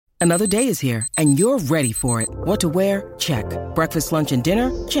Another day is here, and you're ready for it. What to wear? Check. Breakfast, lunch, and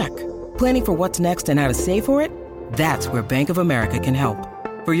dinner? Check. Planning for what's next and how to save for it? That's where Bank of America can help.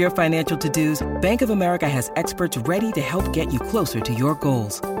 For your financial to-dos, Bank of America has experts ready to help get you closer to your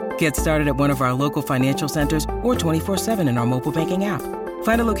goals. Get started at one of our local financial centers or 24/7 in our mobile banking app.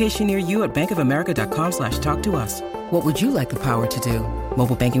 Find a location near you at bankofamerica.com/talktous. What would you like the power to do?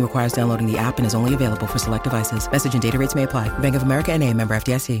 Mobile banking requires downloading the app and is only available for select devices. Message and data rates may apply. Bank of America N.A., member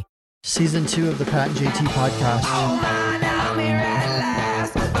FDIC. Season 2 of the Pat and JT podcast. Oh man, I'm here at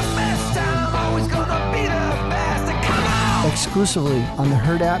last. The best time, always gonna be the best. Come on! Exclusively on the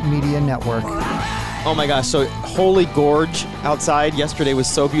Herd App Media Network. Oh my gosh, so Holy Gorge outside yesterday was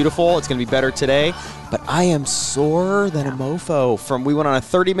so beautiful. It's going to be better today. But I am sorer than a mofo. We went on a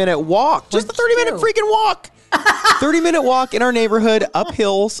 30-minute walk. Just a 30-minute freaking walk. 30-minute walk in our neighborhood, up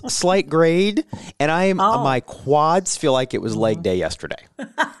hills, slight grade, and my quads feel like it was leg day yesterday.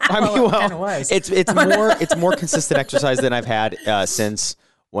 I mean, it kind of was. It's more consistent exercise than I've had since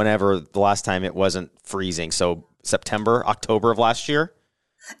whenever the last time it wasn't freezing. So October of last year.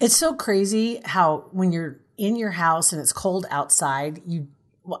 It's so crazy how when you're in your house and it's cold outside,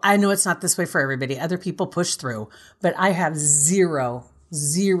 I know it's not this way for everybody. Other people push through, but I have zero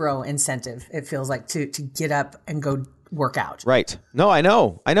incentive, it feels like, to get up and go work out. Right. No, I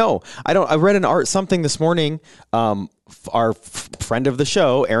know. I read something this morning. Our friend of the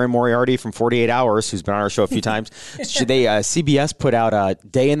show, Erin Moriarty from 48 Hours, who's been on our show a few times, CBS put out a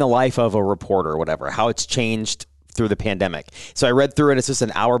day in the life of a reporter, whatever, how it's changed through the pandemic. So I read through it. It's just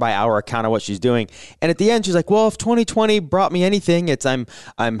an hour by hour account of what she's doing. And at the end, she's like, well, if 2020 brought me anything, it's I'm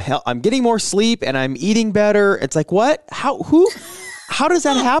getting more sleep and I'm eating better. It's like, what? How does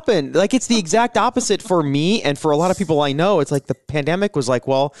that happen? Like, it's the exact opposite for me and for a lot of people I know. It's like the pandemic was like,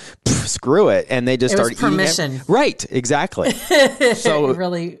 well, screw it. And they just started permission. eating. Right. Exactly. So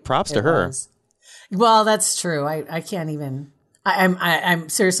really, props to her. Well, that's true. I can't even, I'm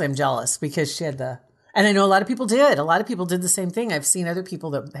seriously, I'm jealous because she had and I know a lot of people did. A lot of people did the same thing. I've seen other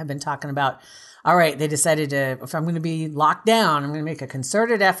people that have been talking about, all right, they decided if I'm going to be locked down, I'm going to make a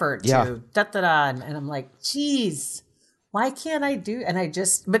concerted effort to da-da-da. And I'm like, geez. Why can't I do? And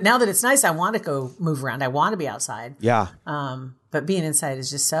but now that it's nice, I want to go move around. I want to be outside. Yeah. But being inside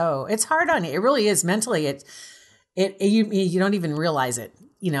is just it's hard on you. It really is mentally. You don't even realize it,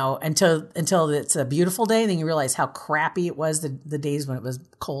 until it's a beautiful day. And then you realize how crappy it was the days when it was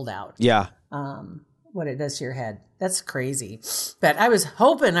cold out. Yeah. What it does to your head. That's crazy. But I was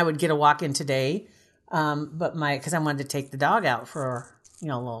hoping I would get a walk in today. Because I wanted to take the dog out for, a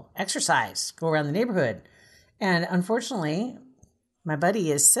little exercise, go around the neighborhood. And unfortunately, my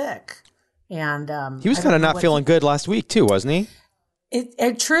buddy is sick. And he was kind of not feeling good last week too, wasn't he?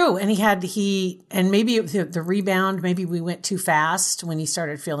 True. And and maybe the rebound, maybe we went too fast when he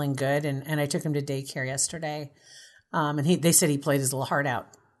started feeling good. And I took him to daycare yesterday. And they said he played his little heart out.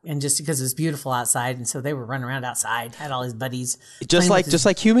 And just because it was beautiful outside. And so they were running around outside, had all his buddies. Just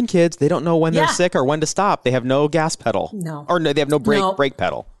like human kids, they don't know when they're sick or when to stop. They have no gas pedal. No. Or no, they have no brake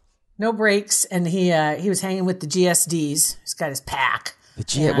pedal. No brakes, and he was hanging with the GSDs. He's got his pack.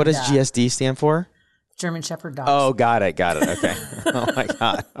 What does GSD stand for? German Shepherd dogs. Oh, got it. Okay. Oh my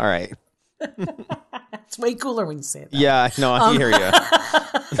God. All right. It's way cooler when you say it. Yeah, no, I hear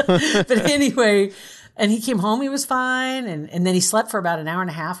you. But anyway, and he came home. He was fine, and then he slept for about an hour and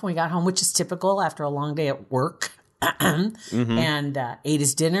a half when we got home, which is typical after a long day at work. And ate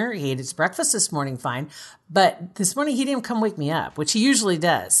his dinner. He ate his breakfast this morning fine. But this morning he didn't come wake me up, which he usually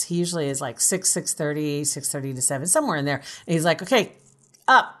does. He usually is like 6:30 to 7, somewhere in there. And he's like, okay,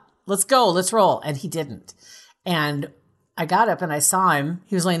 up, let's go, let's roll. And he didn't. And I got up and I saw him.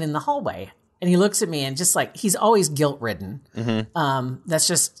 He was laying in the hallway. And he looks at me and just like, he's always guilt-ridden. Mm-hmm. That's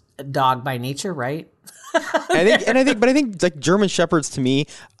just a dog by nature, right? I think like German Shepherds to me,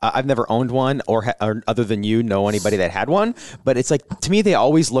 I've never owned one or other than you know anybody that had one, but it's like, to me, they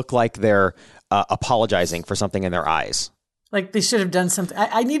always look like they're apologizing for something in their eyes. Like they should have done something.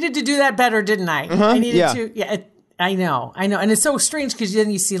 I needed to do that better, didn't I? Mm-hmm. I needed to. Yeah, I know. And it's so strange because then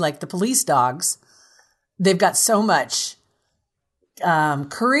you see like the police dogs, they've got so much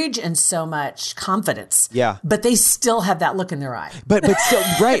courage and so much confidence. Yeah. But they still have that look in their eye. But still,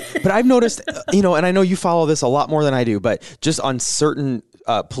 right. But I've noticed, and I know you follow this a lot more than I do, but just on certain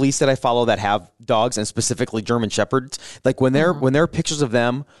police that I follow that have dogs and specifically German Shepherds, like when there are pictures of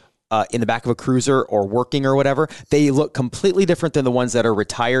them in the back of a cruiser or working or whatever, they look completely different than the ones that are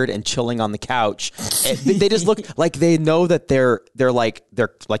retired and chilling on the couch. They just look like they know that they're like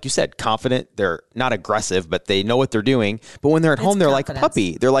you said, confident. They're not aggressive, but they know what they're doing. But when they're at home, they're confidence. Like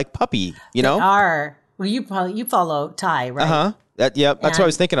puppy. They're like puppy, They are. Well, you follow Ty, right? That's what I And-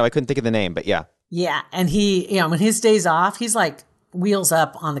 was thinking of. I couldn't think of the name, but yeah. Yeah, and he, when his days off, he's like wheels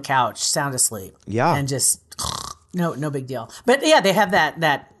up on the couch, sound asleep. Yeah. and just no big deal. But yeah, they have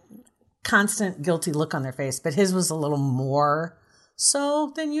that constant guilty look on their face. But his was a little more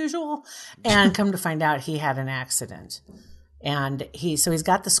so than usual. And come to find out, he had an accident, and he's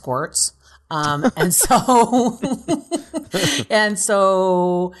got the squirts. And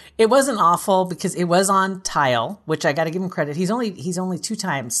so it wasn't awful because it was on tile, which I got to give him credit. He's only 2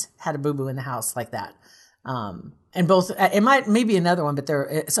 times had a boo-boo in the house like that. And both, it might, maybe another one, but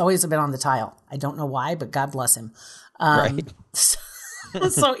it's always been on the tile. I don't know why, but God bless him. Right.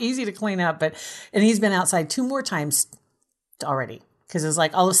 It's so easy to clean up, and he's been outside 2 more times already. Because it's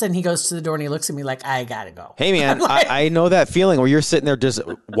like all of a sudden he goes to the door and he looks at me like, I gotta go. Hey man, I know that feeling where you're sitting there just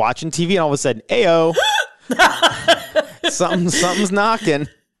watching TV and all of a sudden, ayo, something's knocking.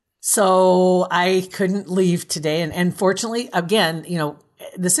 So I couldn't leave today. And fortunately, again,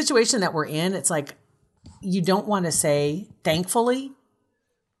 the situation that we're in, it's like, you don't want to say thankfully,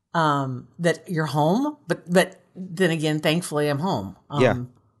 that you're home, but then again, thankfully I'm home.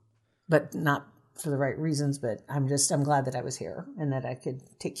 But not for the right reasons, but I'm glad that I was here and that I could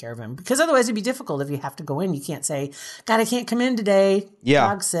take care of him, because otherwise it'd be difficult if you have to go in. You can't say, God, I can't come in today. Yeah.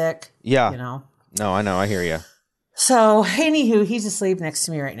 Dog's sick. Yeah. No, I know. I hear you. So anywho, he's asleep next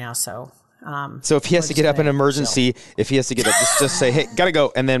to me right now. So, so if he has to get up in an emergency, if he has to get up, just say, hey, gotta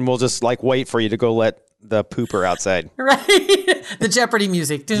go. And then we'll just wait for you to go let the pooper outside. Right. The Jeopardy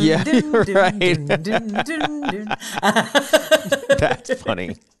music. Dun, Yeah, dun, dun, right. dun, dun, dun, dun. That's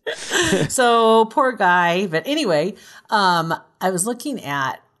funny. So poor guy. But anyway, I was looking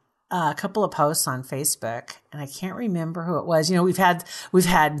at a couple of posts on Facebook, and I can't remember who it was. We've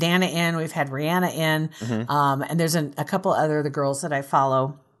had Dana in, we've had Rihanna in, and there's a couple other the girls that I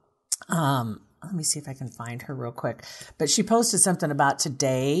follow. Let me see if I can find her real quick. But she posted something about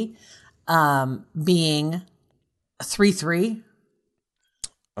today being 3-3.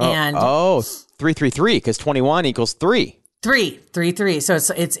 And 3-3-3, because 21 equals 3. 3. So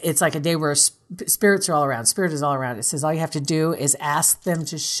it's like a day where spirits are all around. Spirit is all around. It says all you have to do is ask them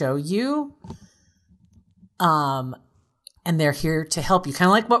to show you. And they're here to help you. Kind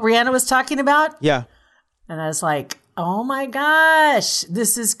of like what Rihanna was talking about. Yeah. And I was like, oh my gosh,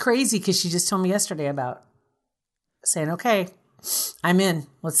 this is crazy, because she just told me yesterday about saying, okay, I'm in.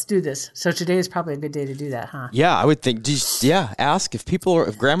 Let's do this. So today is probably a good day to do that, huh? Yeah, I would think. Ask if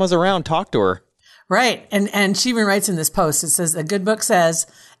if grandma's around, talk to her. Right. And she even writes in this post, it says, the good book says,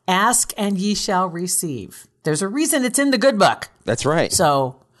 ask and ye shall receive. There's a reason it's in the good book. That's right.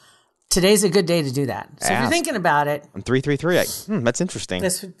 So today's a good day to do that. So if you're Ask. thinking about it, I'm 3-3-3. That's interesting.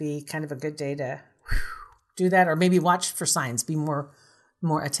 this would be kind of a good day to do that, or maybe watch for signs. Be more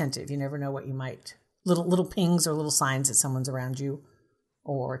attentive. You never know what you might, little pings or little signs that someone's around you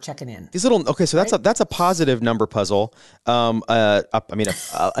or checking in. These little so that's a positive number puzzle. Another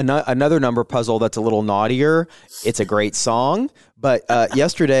number puzzle that's a little naughtier. It's a great song, but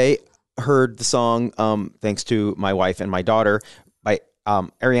yesterday heard the song thanks to my wife and my daughter by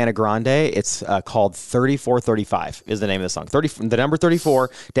Ariana Grande. It's called 3435 is the name of the song. The number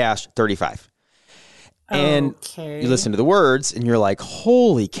 34-35. And Okay. you listen to the words and you're like,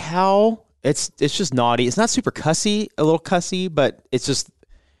 holy cow. It's just naughty. It's not super cussy, a little cussy, but it's just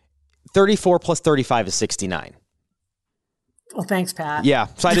 34 plus 35 is 69. Well, thanks, Pat. Yeah.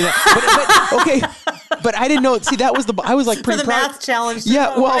 So I didn't, but okay. But I didn't know. See, I was like For pretty the proud. math challenge.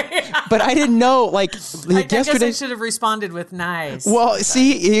 Yeah. Well, but I didn't know I guess yesterday. I should have responded with nice. Well,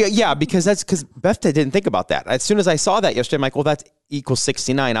 see, yeah, because Beth didn't think about that. As soon as I saw that yesterday, I'm like, well, that equals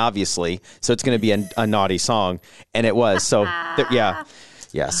 69, obviously. So it's going to be a naughty song. And it was. So, yeah.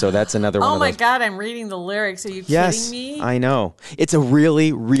 Yeah, so that's another one Oh of my those. God, I'm reading the lyrics. Are you Yes, kidding me? I know. It's a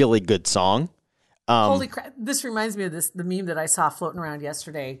really, really good song. Holy crap. This reminds me of the meme that I saw floating around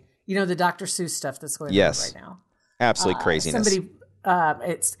yesterday. The Dr. Seuss stuff that's going on right now. Absolute craziness. Somebody,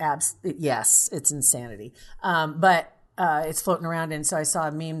 yes, it's insanity. But it's floating around, and so I saw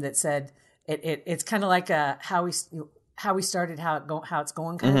a meme that said it's kind of like how we started, how it's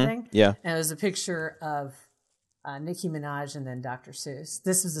going kind of thing. Yeah. And it was a picture of Nicki Minaj and then Dr. Seuss.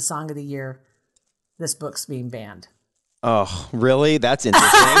 This was the song of the year. This book's being banned. Oh, really? That's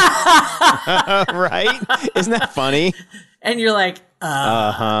interesting. Right? Isn't that funny? And you're like,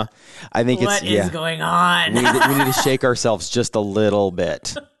 I think what is going on? we need to shake ourselves just a little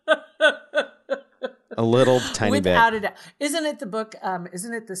bit. A little tiny Without bit. a doubt. Isn't it the book? Is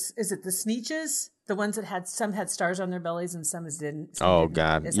it the Sneetches? The ones that some had stars on their bellies and some didn't. Oh, didn't.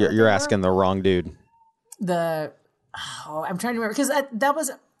 God. Is that what You're they were? asking the wrong dude. I'm trying to remember, because that was,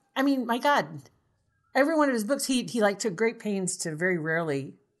 my God, every one of his books, he like took great pains to very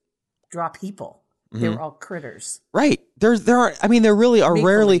rarely draw people. They were all critters. Right. There aren't, I mean, there really are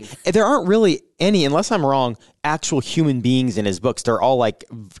there aren't really any, unless I'm wrong, actual human beings in his books. They're all like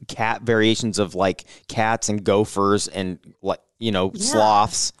cat variations of like cats and gophers and like,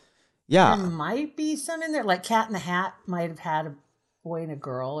 sloths. Yeah. There might be some in there, like Cat in the Hat might have had a boy and a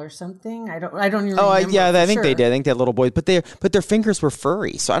girl or something. I don't even remember. Yeah, I think they did. I think they had little boys, but their fingers were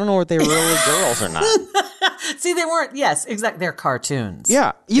furry. So I don't know if they were really girls or not. See, they weren't. Yes, exactly. They're cartoons.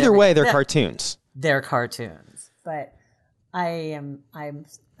 Yeah. Either way, they're cartoons. They're cartoons, but I'm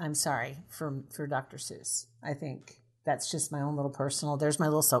sorry for Dr. Seuss. I think that's just my own little personal. There's my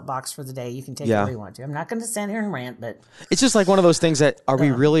little soapbox for the day. You can take it where you want to. I'm not going to stand here and rant, but it's just like one of those things that are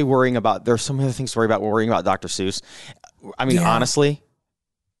we really worrying about? There's so many other things to worry about. We're worrying about Dr. Seuss. I mean, honestly,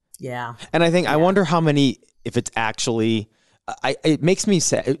 yeah. And I think I wonder how many, if it's actually. It makes me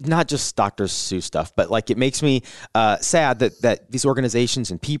sad, not just Dr. Seuss stuff, but like it makes me sad that these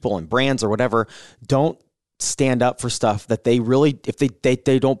organizations and people and brands or whatever don't stand up for stuff that they really, if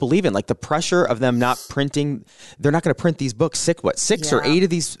they don't believe in, like the pressure of them not printing, they're not going to print these books, six or 8 of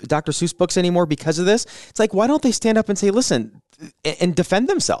these Dr. Seuss books anymore because of this. It's like, why don't they stand up and say, listen, and defend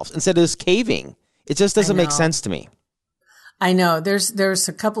themselves instead of just caving? It just doesn't make sense to me. I know there's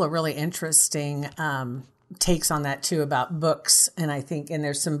a couple of really interesting takes on that too about books, and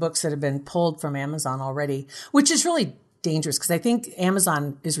there's some books that have been pulled from Amazon already, which is really dangerous because I think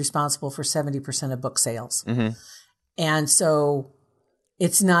Amazon is responsible for 70% of book sales, and so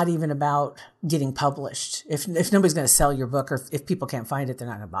it's not even about getting published. If nobody's going to sell your book, or if people can't find it, they're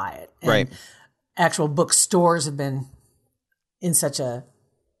not going to buy it. And right. Actual bookstores have been in such a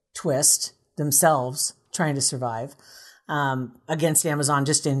twist themselves trying to survive against Amazon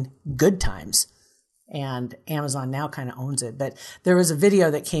just in good times. And Amazon now kind of owns it. But there was a video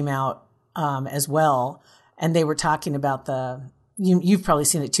that came out as well, and they were talking about you've probably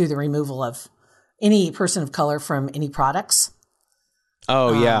seen it too, the removal of any person of color from any products.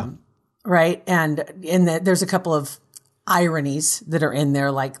 Oh, yeah. Right. And there's a couple of ironies that are in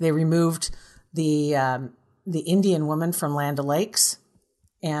there. Like they removed the Indian woman from Land O'Lakes,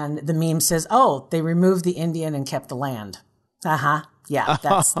 and the meme says, "Oh, they removed the Indian and kept the land." Yeah,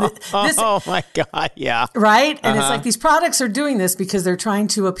 that's this. Oh my God, yeah. Right? And it's like these products are doing this because they're trying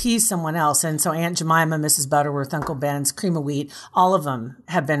to appease someone else. And so Aunt Jemima, Mrs. Butterworth, Uncle Ben's, Cream of Wheat, all of them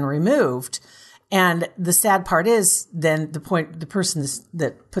have been removed. And the sad part is then the person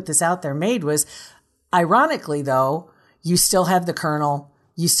that put this out there made was, ironically though, you still have the Colonel,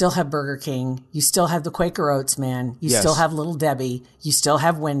 you still have Burger King, you still have the Quaker Oats man, you still have Little Debbie, you still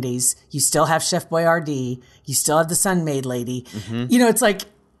have Wendy's, you still have Chef Boyardee, you still have the Sun-Maid lady. It's like,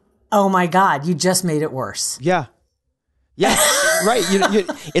 oh my God, you just made it worse. Yeah. Yeah, right.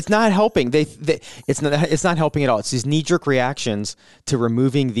 It's not helping. It's not helping at all. It's these knee-jerk reactions to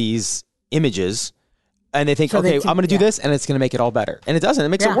removing these images, and they think, I'm going to do this, and it's going to make it all better, and it doesn't. It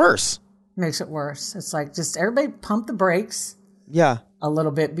makes it worse. Makes it worse. It's like just everybody pump the brakes. Yeah. A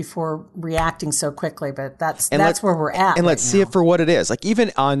little bit before reacting so quickly, but that's where we're at. And let's see it for what it is. Like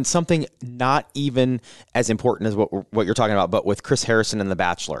even on something not even as important as what you're talking about, but with Chris Harrison and The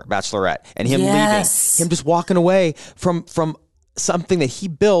Bachelorette, and him leaving, him just walking away from something that he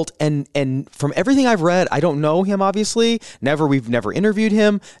built, and from everything I've read, I don't know him obviously. We've never interviewed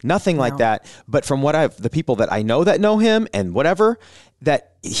him, nothing like that. But from the people that I know that know him and whatever,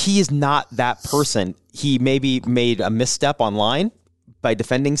 that he is not that person. He maybe made a misstep online by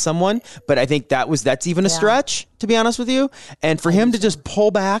defending someone, but I think that's even a stretch, to be honest with you. And for him to just pull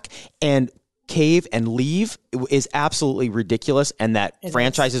back and cave and leave is absolutely ridiculous. And that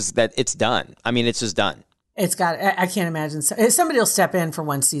franchises that it's done. I mean, it's just done. I can't imagine. If somebody will step in for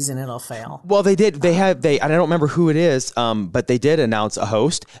one season, it'll fail. Well, they did. I don't remember who it is, but they did announce a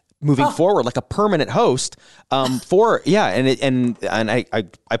host moving forward, like a permanent host and I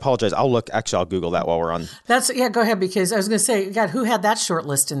apologize. I'll Google that while we're on. Go ahead, because I was going to say, God, who had that short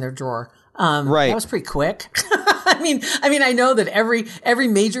list in their drawer? Right. That was pretty quick. I mean, I know that every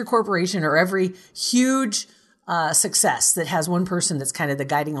major corporation or every huge success that has one person that's kind of the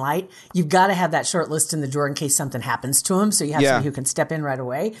guiding light, you've got to have that short list in the drawer in case something happens to them. So you have somebody who can step in right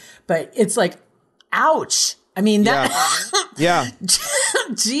away. But it's like, ouch. I mean,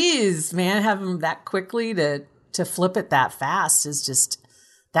 geez, man, having them that quickly to flip it that fast is just,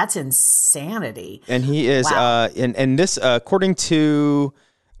 that's insanity. And he is, and this, according to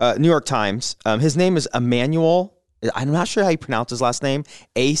New York Times, his name is Emmanuel. I'm not sure how you pronounce his last name.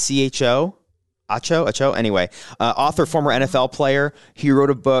 Acho. Anyway, author, former NFL player. He wrote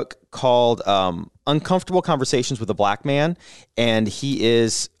a book called Uncomfortable Conversations with a Black Man, and he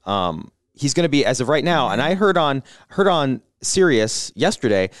is he's going to be, as of right now, and I heard on Sirius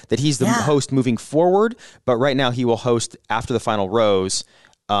yesterday that he's the host moving forward, but right now he will host after the final rose.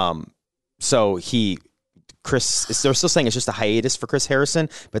 So they're still saying it's just a hiatus for Chris Harrison,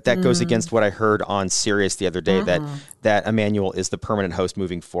 but that goes against what I heard on Sirius the other day, that Emmanuel is the permanent host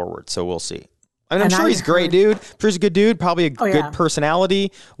moving forward. So we'll see. I mean, I'm sure he's a great dude. I'm sure he's a good dude, probably a good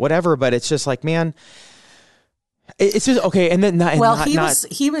personality, whatever, but it's just like, man, it's just okay. And then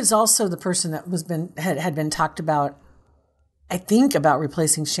he was also the person that had been talked about, I think, about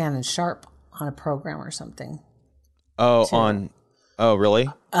replacing Shannon Sharp on a program or something. Oh, really?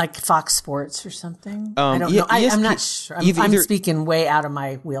 Like Fox Sports or something? I don't know. I'm not sure. I'm speaking way out of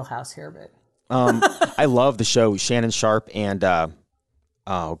my wheelhouse here, but I love the show. Shannon Sharp and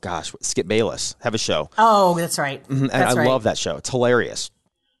Skip Bayless have a show. Oh, that's right. And I love that show. It's hilarious.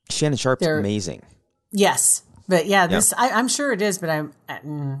 Shannon Sharp's amazing. Yes, but I'm sure it is. But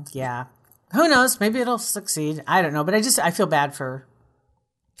who knows? Maybe it'll succeed. I don't know. But I feel bad for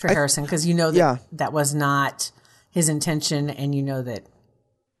Harrison, because that was not his intention, and that.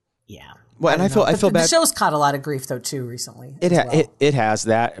 Yeah. Well, and I feel bad. The show's caught a lot of grief though too recently. It has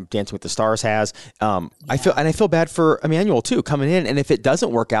that. Dancing with the Stars has. I feel bad for Emmanuel too, coming in, and if it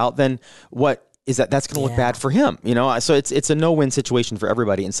doesn't work out, then what is that? That's going to look bad for him, So it's a no-win situation for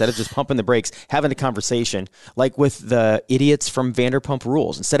everybody. Instead of just pumping the brakes, having a conversation like with the idiots from Vanderpump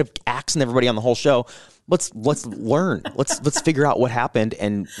Rules, instead of axing everybody on the whole show. Let's learn. Let's figure out what happened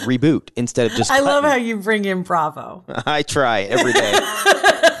and reboot instead of just. I love how you bring in Bravo. I try every day,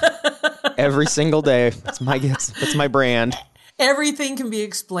 every single day. That's my brand. Everything can be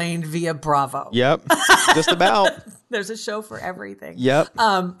explained via Bravo. Yep, just about. There's a show for everything. Yep.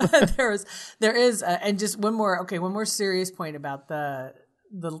 There is, and just one more serious point about the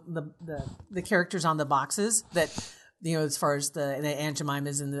characters on the boxes that. As far as the Aunt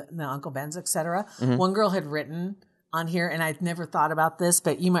Jemima's and the Uncle Ben's, et cetera. Mm-hmm. One girl had written on here, and I'd never thought about this,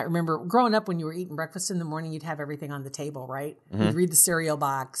 but you might remember growing up when you were eating breakfast in the morning, you'd have everything on the table, right? Mm-hmm. You'd read the cereal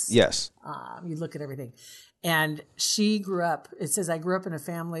box. Yes. You'd look at everything. And she grew up, it says, I grew up in a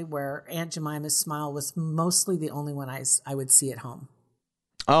family where Aunt Jemima's smile was mostly the only one I would see at home.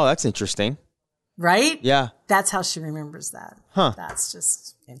 Oh, that's interesting. Right? Yeah. That's how she remembers that. Huh. That's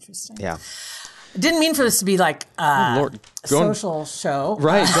just interesting. Yeah. Didn't mean for this to be like a social show.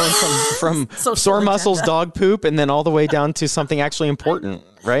 Right, going from sore muscles, dog poop, and then all the way down to something actually important,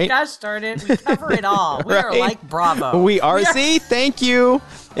 right? Gosh darn it, we cover it all. We are like Bravo. We are. See, thank you.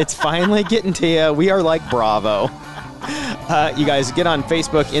 It's finally getting to you. We are like Bravo. You guys get on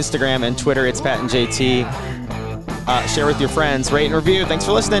Facebook, Instagram, and Twitter. It's Pat and JT. Share with your friends. Rate and review. Thanks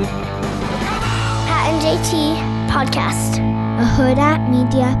for listening. Pat and JT Podcast. A Hurrdat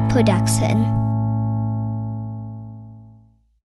Media Production.